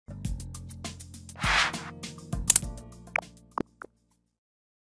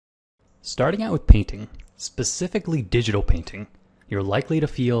Starting out with painting, specifically digital painting, you're likely to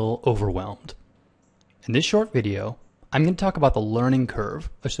feel overwhelmed. In this short video, I'm going to talk about the learning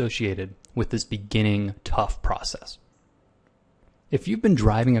curve associated with this beginning tough process. If you've been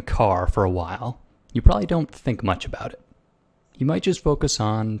driving a car for a while, you probably don't think much about it. You might just focus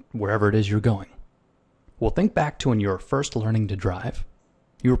on wherever it is you're going. Well, think back to when you were first learning to drive.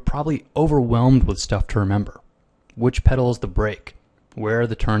 You were probably overwhelmed with stuff to remember. Which pedal is the brake? Where are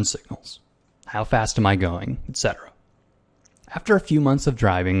the turn signals? How fast am I going? Etc. After a few months of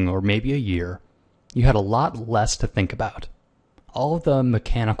driving, or maybe a year, you had a lot less to think about. All of the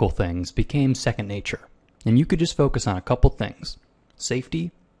mechanical things became second nature, and you could just focus on a couple things: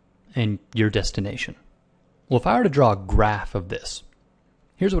 safety and your destination. Well, if I were to draw a graph of this,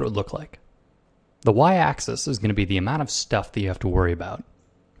 here's what it would look like. The y-axis is going to be the amount of stuff that you have to worry about,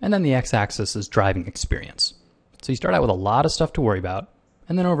 and then the x-axis is driving experience. So you start out with a lot of stuff to worry about,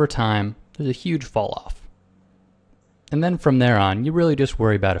 and then over time, there's a huge fall off. And then from there on, you really just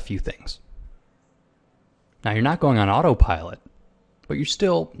worry about a few things. Now, you're not going on autopilot, but you're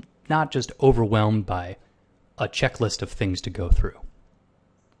still not just overwhelmed by a checklist of things to go through.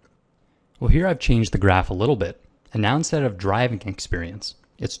 Well, here I've changed the graph a little bit, and now instead of driving experience,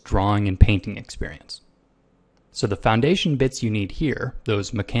 it's drawing and painting experience. So the foundation bits you need here,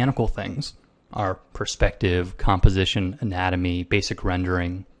 those mechanical things, are perspective, composition, anatomy, basic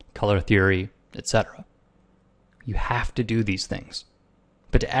rendering, color theory, etc. You have to do these things.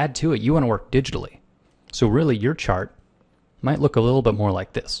 But to add to it, you want to work digitally. So really, your chart might look a little bit more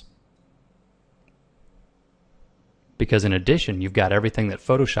like this. Because in addition, you've got everything that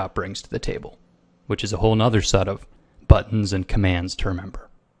Photoshop brings to the table, which is a whole nother set of buttons and commands to remember.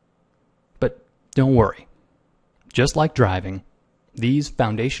 But don't worry. Just like driving, these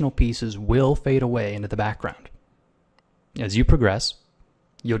foundational pieces will fade away into the background. As you progress,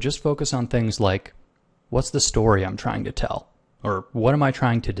 you'll just focus on things like, what's the story I'm trying to tell? Or what am I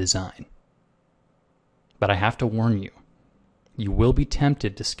trying to design? But I have to warn you, you will be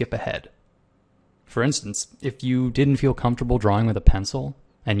tempted to skip ahead. For instance, if you didn't feel comfortable drawing with a pencil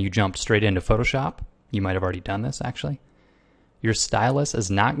and you jumped straight into Photoshop, you might have already done this actually, your stylus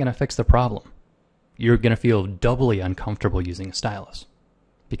is not going to fix the problem. You're going to feel doubly uncomfortable using a stylus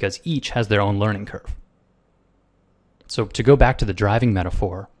because each has their own learning curve. So to go back to the driving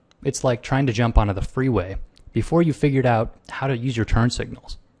metaphor, it's like trying to jump onto the freeway before you figured out how to use your turn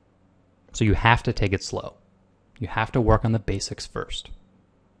signals. So you have to take it slow. You have to work on the basics first.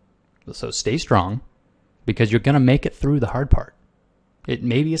 So stay strong because you're going to make it through the hard part. It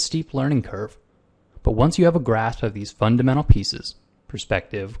may be a steep learning curve, but once you have a grasp of these fundamental pieces,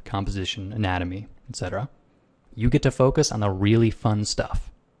 perspective, composition, anatomy, etc., you get to focus on the really fun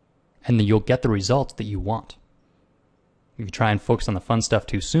stuff, and then you'll get the results that you want. If you try and focus on the fun stuff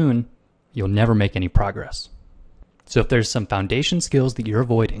too soon, you'll never make any progress. So if there's some foundation skills that you're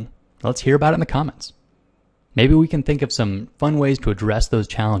avoiding, let's hear about it in the comments. Maybe we can think of some fun ways to address those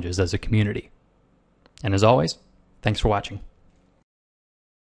challenges as a community. And as always, thanks for watching.